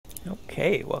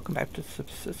Okay, welcome back to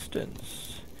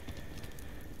Subsistence.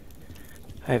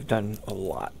 I've done a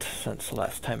lot since the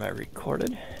last time I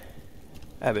recorded.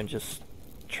 I've been just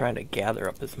trying to gather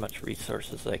up as much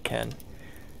resources as I can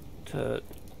so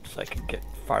I can get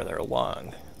farther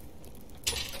along.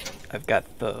 I've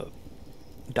got the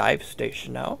dive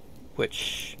station now,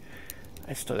 which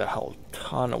I still got a whole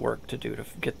ton of work to do to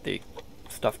get the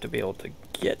stuff to be able to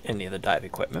get any of the dive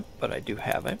equipment, but I do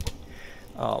have it.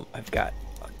 I've got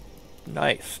a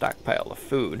nice stockpile of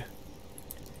food,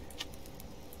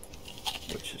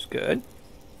 which is good.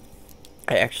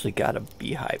 I actually got a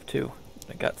beehive too.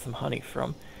 I got some honey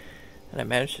from, and I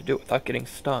managed to do it without getting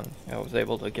stung. I was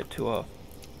able to get to a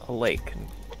lake and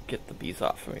get the bees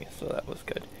off of me, so that was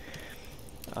good.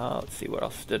 Let's see, what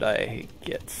else did I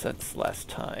get since last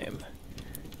time?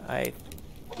 I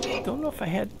don't know if I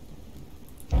had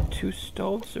 2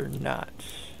 stoves or not.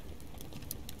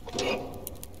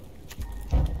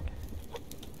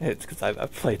 It's because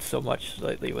I've played so much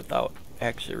lately without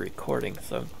actually recording,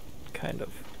 so I'm kind of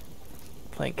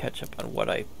playing catch up on what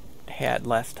I had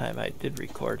last time I did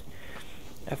record.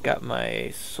 I've got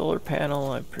my solar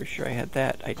panel, I'm pretty sure I had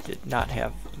that. I did not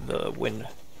have the wind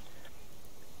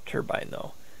turbine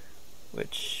though,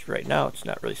 which right now it's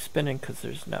not really spinning because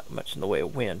there's not much in the way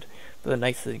of wind. But the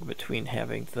nice thing between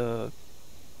having the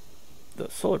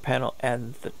solar panel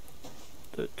and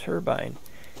the turbine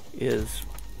is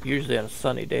usually on a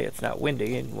sunny day it's not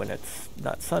windy, and when it's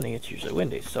not sunny it's usually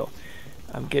windy, so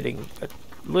I'm getting a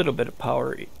little bit of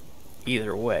power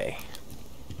either way.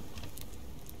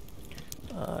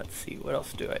 Let's see, what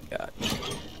else do I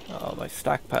got? My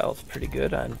stockpile is pretty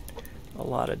good on a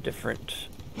lot of different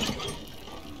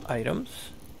items.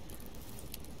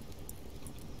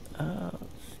 Let's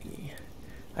see.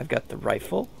 I've got the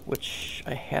rifle, which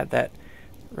I had that.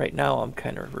 Right now I'm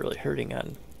kind of really hurting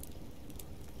on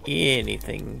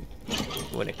anything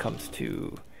when it comes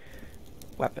to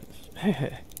weapons.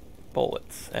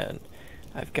 Bullets, and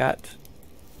I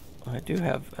do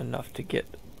have enough to get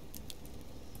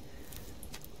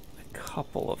a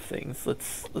couple of things.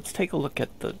 Let's take a look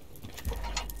at the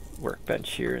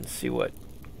workbench here and see what,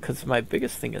 because my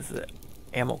biggest thing is that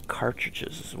ammo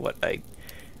cartridges is what I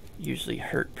usually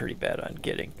hurt pretty bad on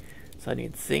getting. So I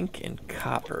need zinc and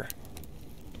copper.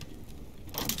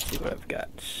 Let's see what I've got.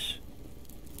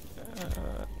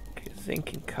 Okay,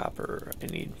 zinc and copper. I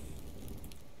need.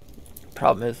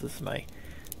 Problem is my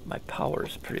power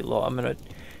is pretty low. I'm gonna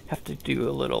have to do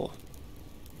a little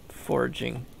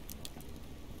foraging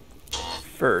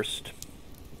first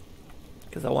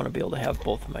because I want to be able to have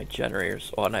both of my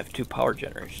generators. Oh, and I have 2 power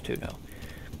generators too now.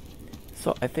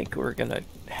 So I think we're gonna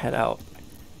head out.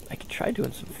 I could try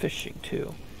doing some fishing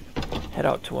too. Head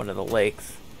out to one of the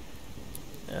lakes.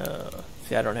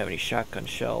 See, I don't have any shotgun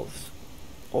shells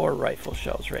or rifle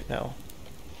shells right now.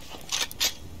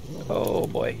 Oh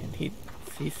boy, he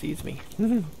sees me.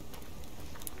 I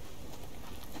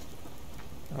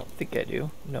don't think I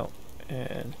do. No.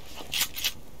 And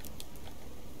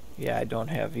yeah, I don't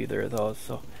have either of those,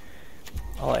 so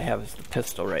all I have is the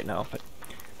pistol right now. But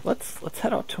let's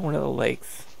head out to one of the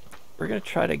lakes. We're gonna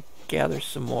try to gather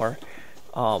some more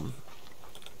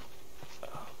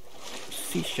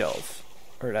seashells,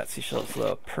 or not seashells,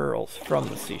 the pearls from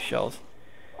the seashells,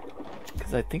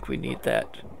 because I think we need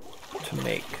that to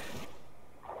make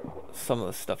some of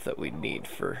the stuff that we need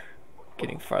for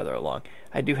getting farther along.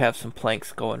 I do have some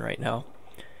planks going right now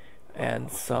and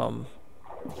some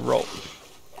rope.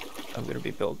 I'm going to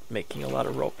be making a lot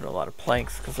of rope and a lot of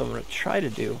planks, because I'm going to try to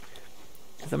do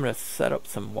is I'm going to set up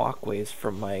some walkways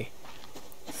from my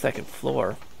 2nd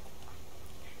floor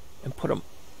and put them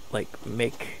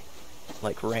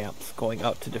make ramps going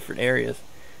out to different areas,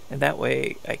 and that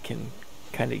way I can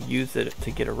kind of use it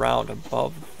to get around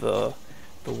above the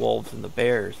wolves and the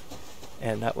bears,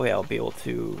 and that way I'll be able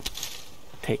to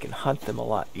take and hunt them a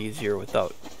lot easier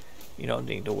without, you know,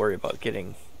 needing to worry about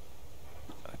getting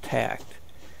attacked.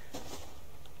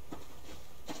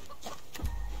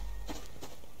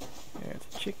 There's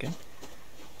a chicken.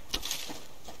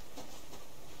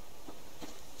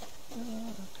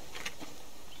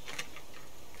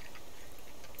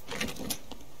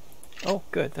 Oh,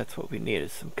 good. That's what we need,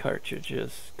 is some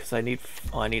cartridges, because I need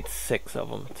 6 of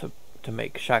them to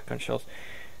make shotgun shells,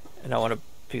 and I want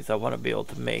to be able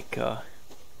to make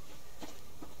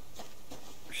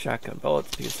shotgun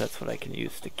bullets, because that's what I can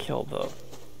use to kill the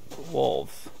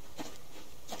wolves.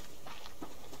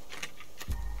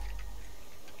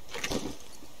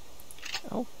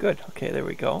 Oh, good. Okay, there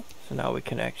we go. So now we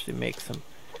can actually make some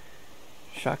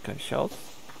shotgun shells.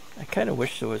 I kind of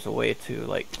wish there was a way to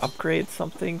like upgrade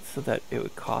something so that it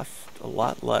would cost a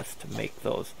lot less to make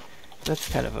those, That's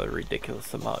kind of a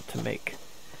ridiculous amount to make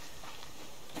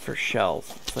for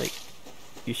shells. It's like,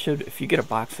 you should, if you get a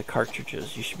box of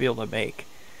cartridges, you should be able to make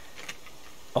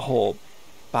a whole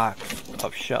box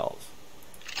of shells,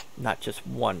 not just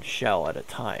one shell at a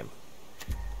time.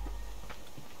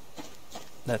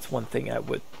 That's one thing I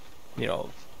would, you know,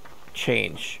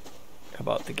 change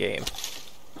about the game.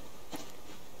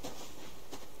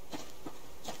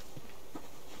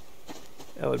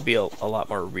 That would be a lot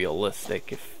more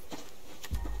realistic if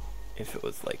it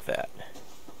was like that.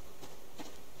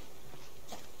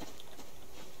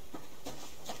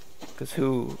 Because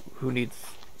who needs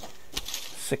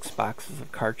 6 boxes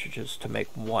of cartridges to make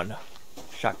one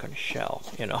shotgun shell,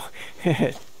 you know?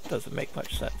 It doesn't make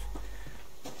much sense.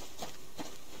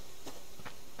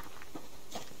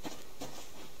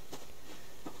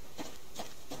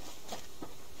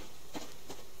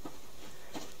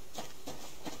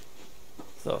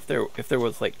 So if there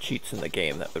was like cheats in the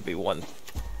game, that would be one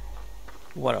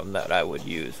of them that I would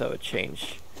use. I would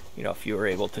change, you know, if you were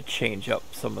able to change up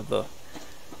some of the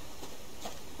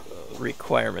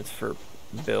requirements for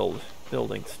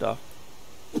building stuff.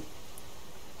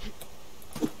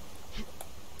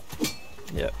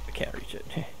 Yep, I can't reach it.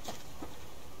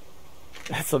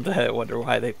 Sometimes I wonder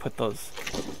why they put those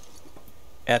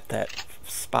at that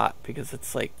spot, because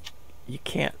it's like you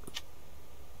can't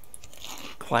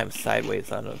climb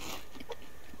sideways on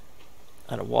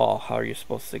a wall. How are you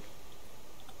supposed to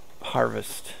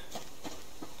harvest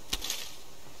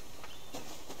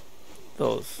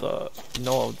those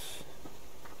nodes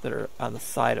that are on the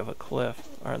side of a cliff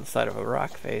or on the side of a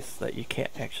rock face that you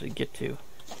can't actually get to?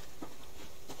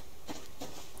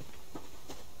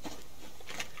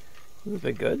 This has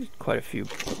been good. Quite a few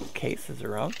cases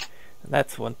around. And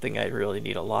that's one thing I really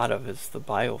need a lot of, is the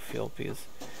biofuel, because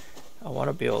I want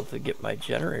to be able to get my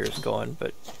generators going,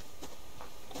 but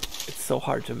it's so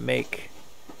hard to make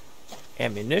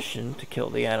ammunition to kill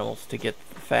the animals to get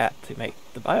the fat to make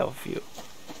the biofuel.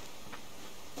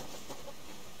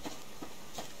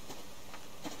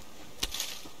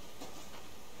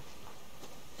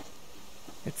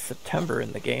 It's September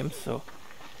in the game, so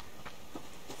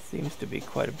seems to be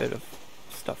quite a bit of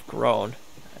stuff grown.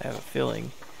 I have a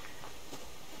feeling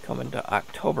coming to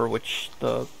October, which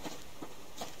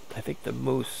I think the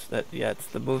moose, it's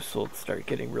the moose will start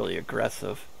getting really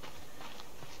aggressive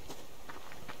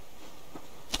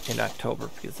in October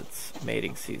because it's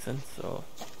mating season, so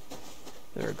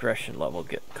their aggression level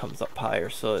comes up higher,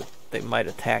 so they might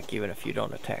attack even if you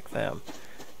don't attack them.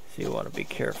 So you want to be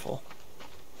careful.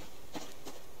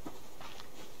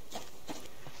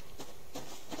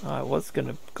 I was going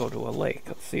to go to a lake.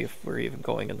 Let's see if we're even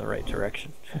going in the right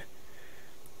direction.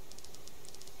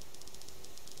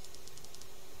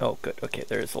 Oh, good. Okay,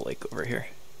 there is a lake over here.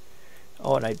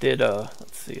 Oh, and I did,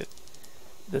 let's see,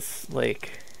 this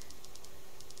lake,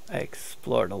 I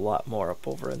explored a lot more up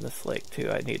over in this lake, too.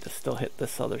 I need to still hit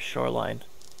this other shoreline.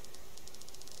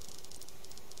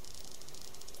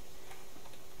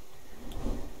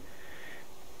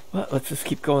 Well, let's just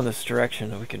keep going this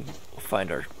direction, and we can find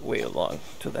our way along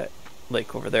to that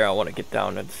lake over there. I want to get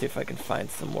down and see if I can find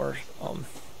some more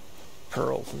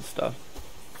pearls and stuff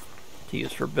to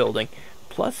use for building.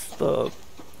 Plus the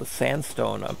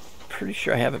sandstone, I'm pretty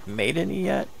sure I haven't made any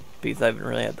yet because I haven't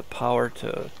really had the power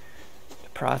to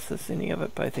process any of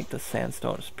it, but I think the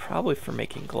sandstone is probably for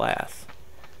making glass.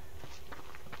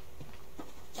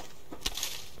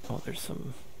 Oh, there's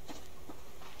some...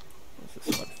 What's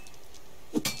this one?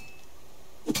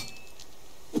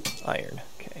 Iron,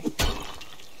 okay.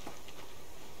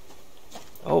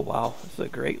 Oh wow, this is a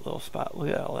great little spot. Look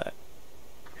at all that.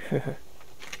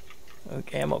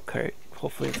 Okay, ammo crate.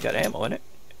 Hopefully it's got ammo in it.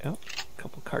 Oh, a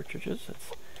couple cartridges.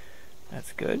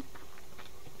 That's good.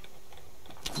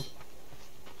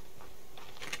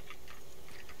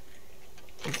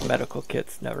 These medical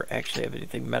kits never actually have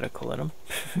anything medical in them.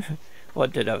 Well,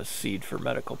 it did have a seed for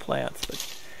medical plants,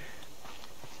 but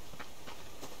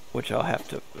which I'll have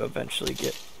to eventually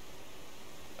get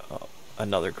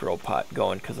another grow pot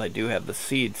going, because I do have the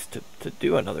seeds to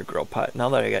do another grow pot. Now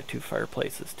that I got 2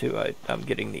 fireplaces too, I'm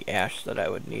getting the ash that I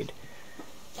would need.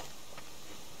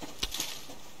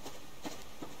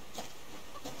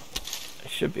 I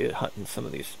should be hunting some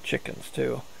of these chickens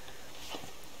too.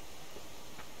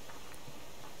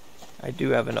 I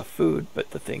do have enough food, but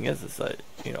the thing is that,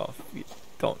 you know, if you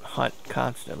don't hunt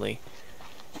constantly,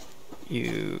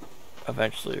 you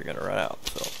eventually are going to run out,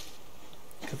 so,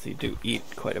 because you do eat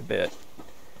quite a bit.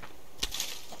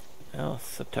 Well,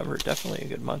 September definitely a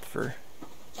good month for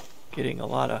getting a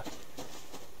lot of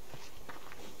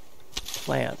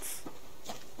plants.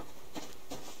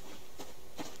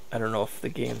 I don't know if the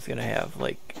game's going to have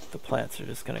like the plants are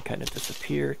just going to kind of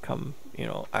disappear come, you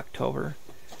know, October.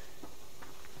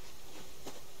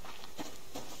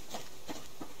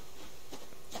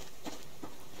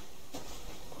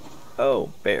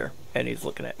 Oh, bear. And he's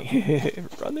looking at me.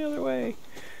 Run the other way.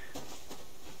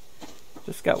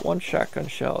 Just got one shotgun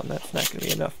shell, and that's not going to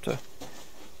be enough to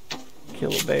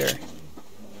kill a bear.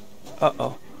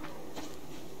 Uh-oh.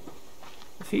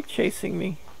 Is he chasing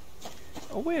me?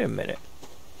 Oh, wait a minute.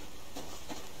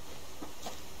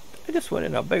 I just went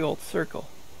in a big old circle.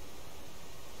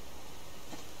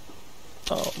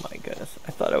 Oh my goodness.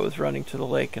 I thought I was running to the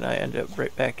lake, and I ended up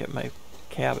right back at my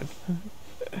cabin.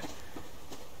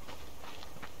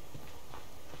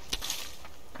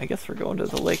 I guess we're going to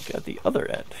the lake at the other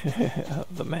end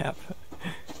of the map.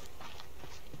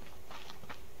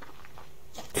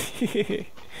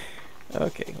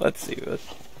 Okay, let's see.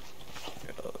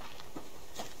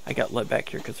 I got lead back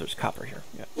here because there's copper here.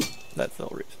 Yeah, that's the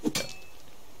whole reason. Yeah.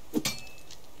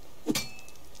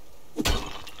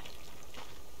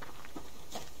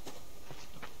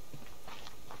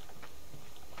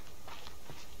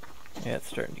 Yeah, it's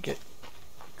starting to get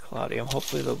cloudy. I'm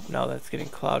hopefully now that it's getting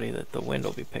cloudy that the wind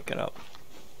will be picking up.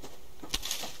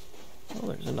 Oh,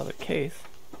 there's another case.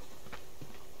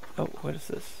 Oh, what is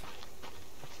this?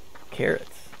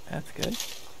 Carrots. That's good.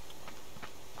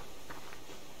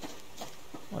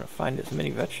 Want to find as many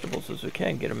vegetables as we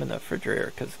can, get them in the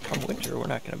refrigerator, because come winter we're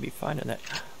not going to be finding that.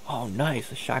 Oh, nice,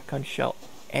 a shotgun shell.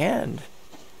 And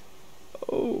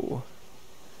oh,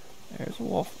 there's a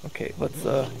wolf. Okay, let's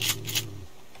uh-oh.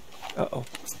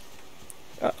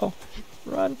 Uh-oh.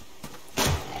 Run.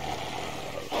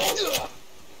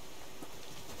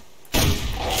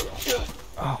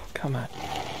 Oh, come on.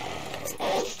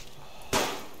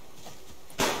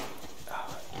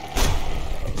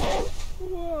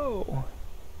 Whoa.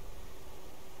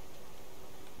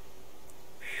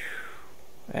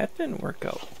 That didn't work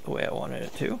out the way I wanted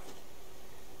it to.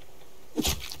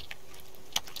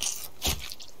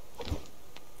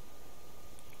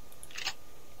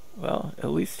 Well, at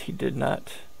least he did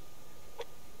not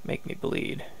make me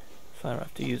bleed, so I don't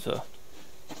have to use a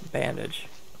bandage.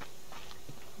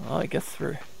 Well, I guess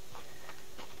we're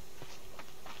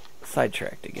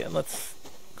sidetracked again. Let's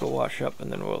go wash up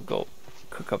and then we'll go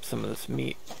cook up some of this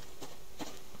meat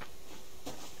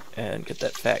and get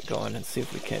that fat going and see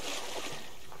if we can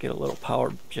get a little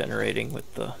power generating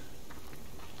with the...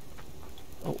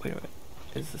 Oh, wait a minute.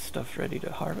 Is this stuff ready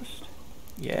to harvest?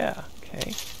 Yeah,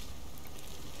 okay.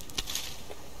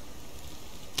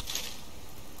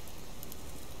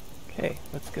 Okay,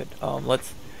 that's good.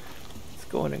 Let's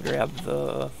go in and grab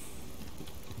the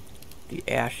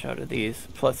ash out of these.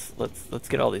 Plus, let's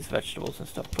get all these vegetables and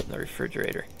stuff put in the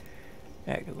refrigerator.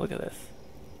 Yeah, look at this.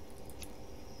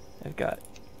 I've got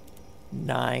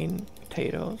 9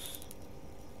 potatoes.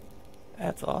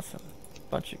 That's awesome.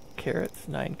 Bunch of carrots,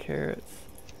 9 carrots,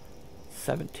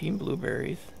 17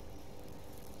 blueberries.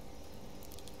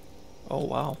 Oh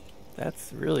wow,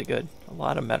 that's really good. A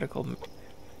lot of medical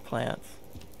plants.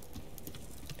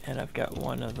 And I've got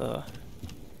one of the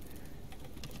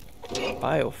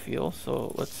biofuel,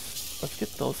 so let's get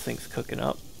those things cooking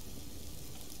up.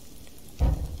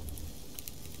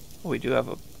 We do have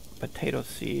a potato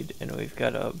seed, and we've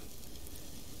got a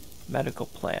medical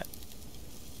plant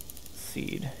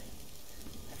seed.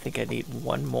 I think I need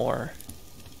one more.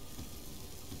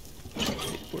 Let's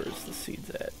see, where's the seeds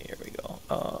at? Here we go.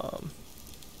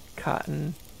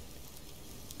 Cotton,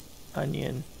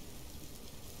 onion,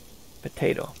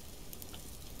 potato.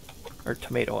 Or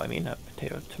tomato, I mean, not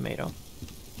potato, tomato.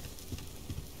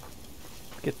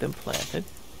 Get them planted.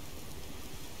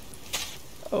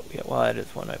 Oh, yeah, well, that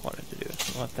is one I wanted to do.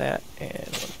 I want that, and one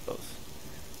of those.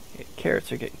 Okay,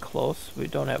 carrots are getting close. We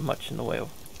don't have much in the way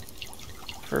of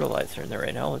fertilizer in there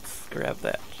right now. Let's grab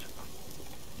that.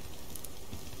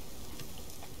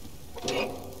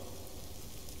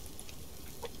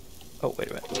 Oh,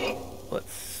 wait a minute.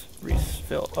 Let's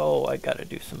refill. Oh, I gotta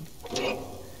do some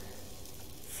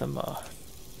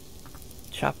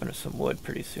chopping of some wood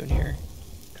pretty soon here,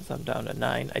 because I'm down to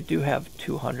 9. I do have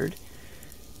 200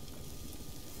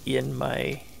 in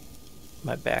my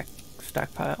back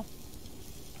stockpile,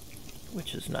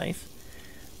 which is nice.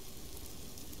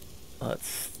 Let's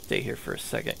stay here for a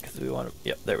second because we want to,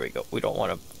 yep, there we go. We don't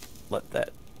want to let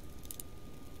that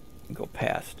go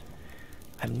past.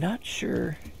 I'm not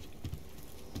sure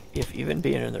if even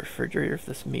being in the refrigerator, if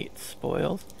this meat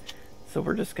spoils. So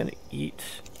we're just gonna eat,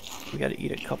 we gotta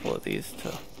eat a couple of these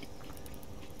to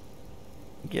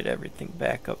get everything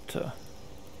back up to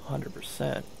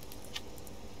 100%.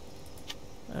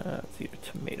 Let's eat a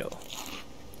tomato.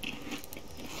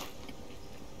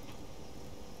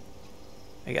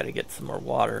 I I gotta get some more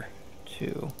water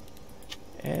too.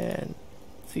 And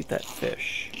let's eat that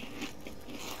fish.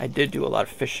 I did do a lot of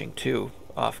fishing too,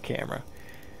 off camera.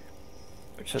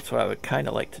 Which that's what I would kind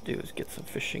of like to do, is get some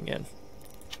fishing in.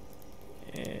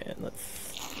 And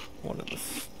let's... one of the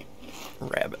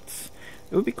rabbits.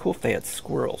 It would be cool if they had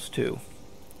squirrels too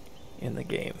in the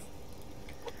game.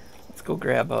 Let's go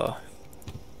grab a...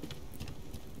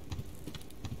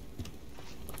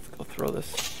 let's go throw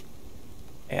this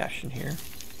ash in here.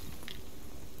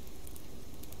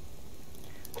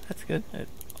 That's good. It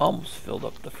almost filled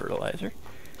up the fertilizer.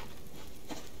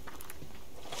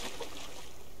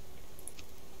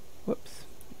 Whoops.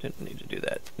 Didn't need to do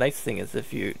that. Nice thing is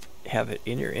if you have it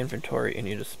in your inventory and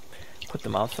you just put the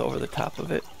mouse over the top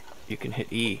of it, you can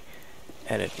hit E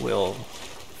and it will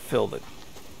fill the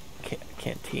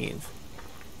canteens.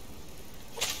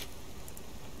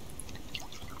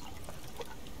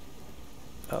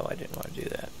 Oh, I didn't want to do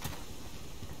that.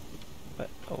 But,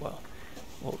 oh well.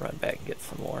 We'll run back and get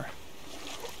some more.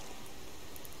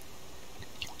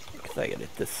 Because I gotta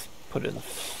this put in the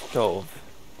stove.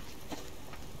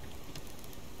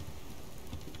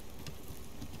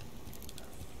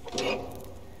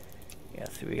 Yeah,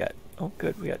 see we got, oh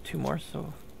good, we got 2 more,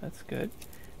 so that's good.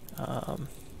 Oh,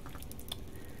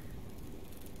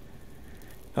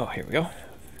 here we go.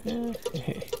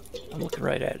 I'm looking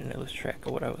right at it and I lose track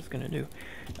of what I was gonna do.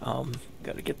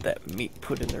 Gotta get that meat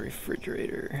put in the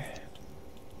refrigerator.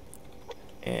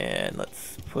 And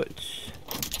let's put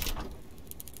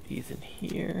these in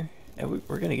here. And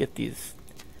we're gonna get these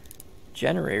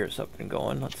generators up and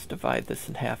going. Let's divide this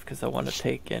in half because I want to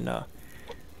take and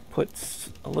put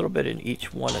a little bit in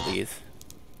each one of these.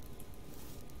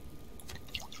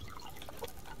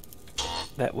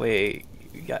 That way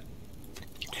you got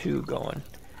 2 going.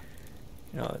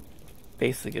 You know,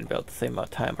 basically getting about the same amount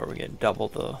of time, but we're getting double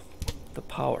the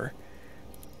power.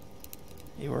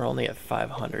 We're only at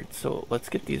 500, so let's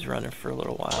get these running for a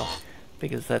little while,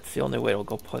 because that's the only way it'll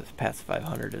go past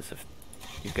 500 is if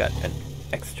you've got an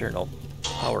external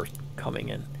power coming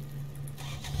in.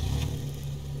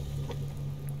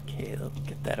 Okay, let's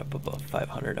get that up above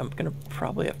 500. I'm gonna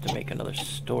probably have to make another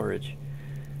storage.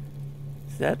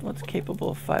 That one's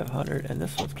capable of 500 and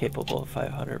this one's capable of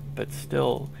 500, but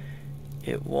still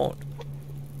it won't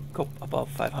go above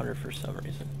 500 for some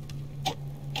reason.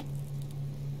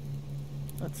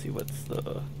 Let's see, what's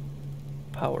the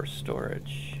power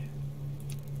storage?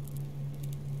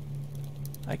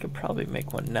 I could probably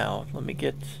make one now. Let me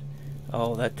get,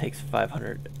 oh, that takes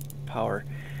 500 power.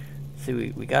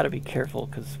 See, we got to be careful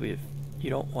because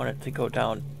you don't want it to go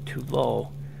down too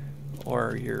low,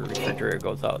 or your refrigerator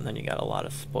goes out and then you got a lot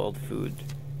of spoiled food.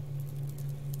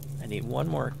 I need 1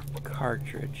 more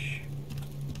cartridge.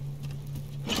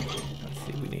 Let's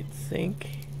see, we need zinc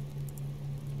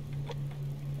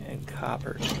and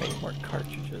copper to make more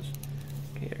cartridges.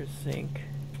 Okay, there's zinc.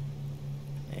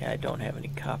 Yeah, I don't have any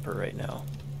copper right now,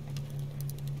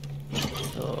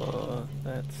 so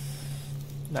that's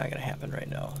not gonna happen right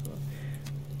now. So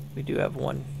we do have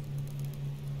 1.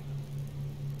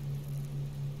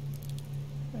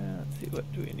 Let's see,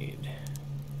 what do we need?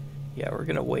 Yeah, we're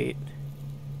gonna wait.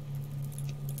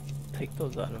 Take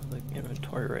those out of the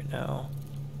inventory right now.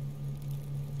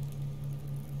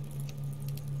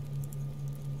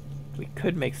 We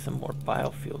could make some more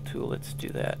biofuel too. Let's do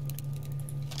that.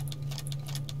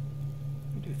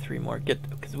 Do 3 more.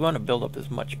 Because we want to build up as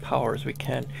much power as we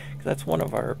can. Because that's one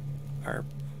of our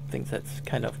things that's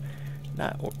kind of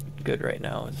not good right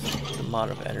now, is the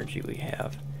amount of energy we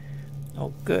have.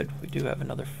 Oh, good. We do have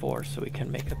another 4, so we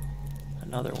can make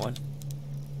another one.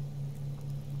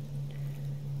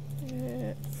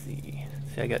 Let's see.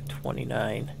 See, I got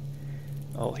 29.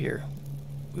 Oh, here.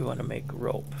 We want to make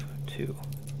rope too.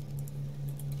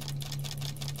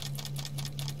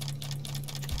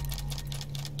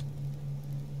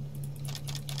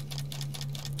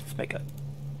 Let's make a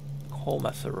whole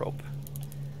mess of rope.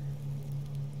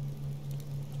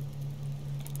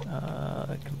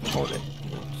 Component,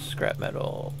 scrap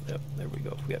metal. Yep, there we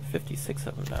go. We got 56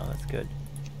 of them now. That's good.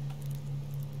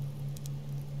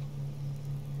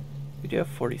 We do have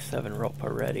 47 rope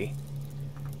already.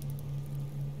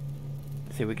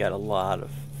 See, we got a lot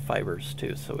of fibers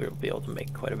too, so we'll be able to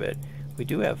make quite a bit. We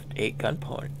do have 8 gun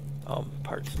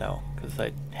parts now, because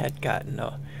I had gotten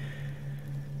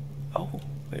oh,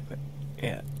 wait a minute.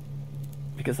 Yeah,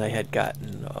 because I had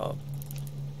gotten a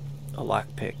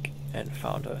lockpick and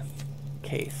found a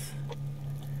case.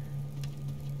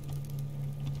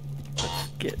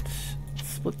 Let's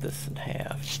split this in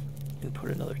half and put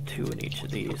another 2 in each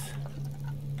of these.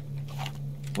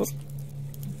 Whoop.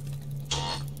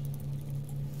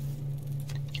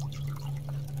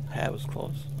 That was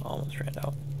close. Almost ran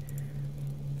out.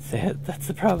 That's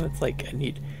the problem. It's like I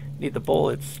need the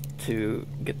bullets to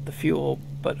get the fuel,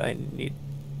 but I need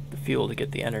the fuel to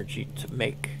get the energy to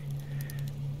make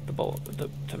the bullet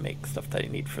to make stuff that I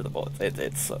need for the bullets.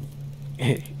 It's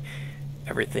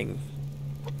everything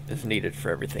is needed for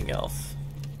everything else,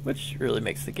 which really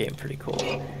makes the game pretty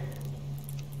cool.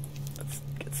 Let's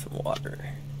get some water,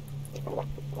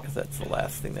 because that's the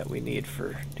last thing that we need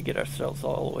to get ourselves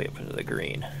all the way up into the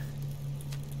green.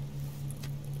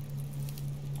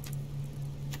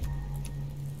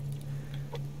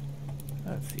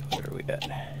 Let's see, what are we at?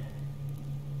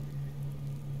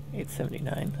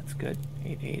 879, that's good.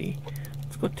 880.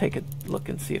 Let's go take a look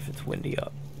and see if it's windy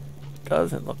up.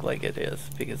 Doesn't look like it is,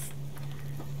 because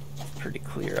it's pretty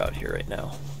clear out here right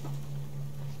now.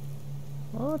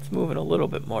 Well, it's moving a little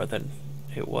bit more than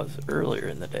it was earlier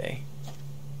in the day.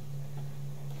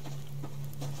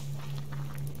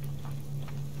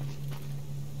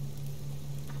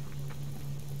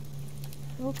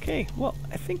 Okay, well,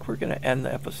 I think we're going to end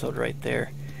the episode right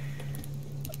there.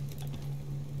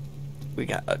 We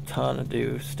got a ton to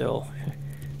do still.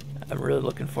 I'm really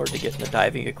looking forward to getting the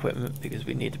diving equipment, because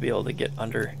we need to be able to get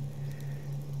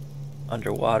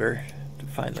underwater to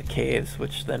find the caves,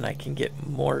 which then I can get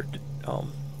more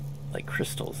like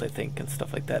crystals, I think, and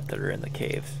stuff like that are in the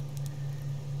caves.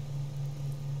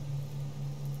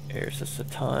 There's just a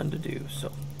ton to do.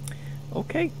 So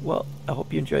okay, well, I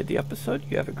hope you enjoyed the episode.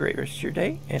 You have a great rest of your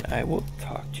day, and I will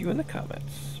talk to you in the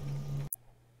comments.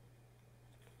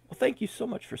 Well, thank you so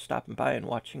much for stopping by and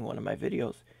watching one of my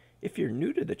videos. If you're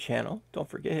new to the channel, don't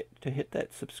forget to hit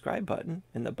that subscribe button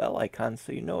and the bell icon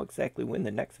so you know exactly when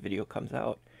the next video comes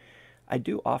out. I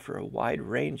do offer a wide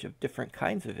range of different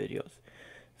kinds of videos,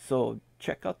 so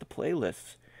check out the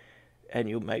playlists, and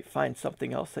you might find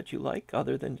something else that you like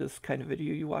other than this kind of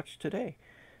video you watched today.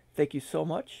 Thank you so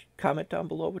much. Comment down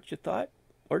below what you thought,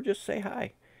 or just say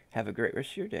hi. Have a great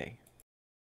rest of your day.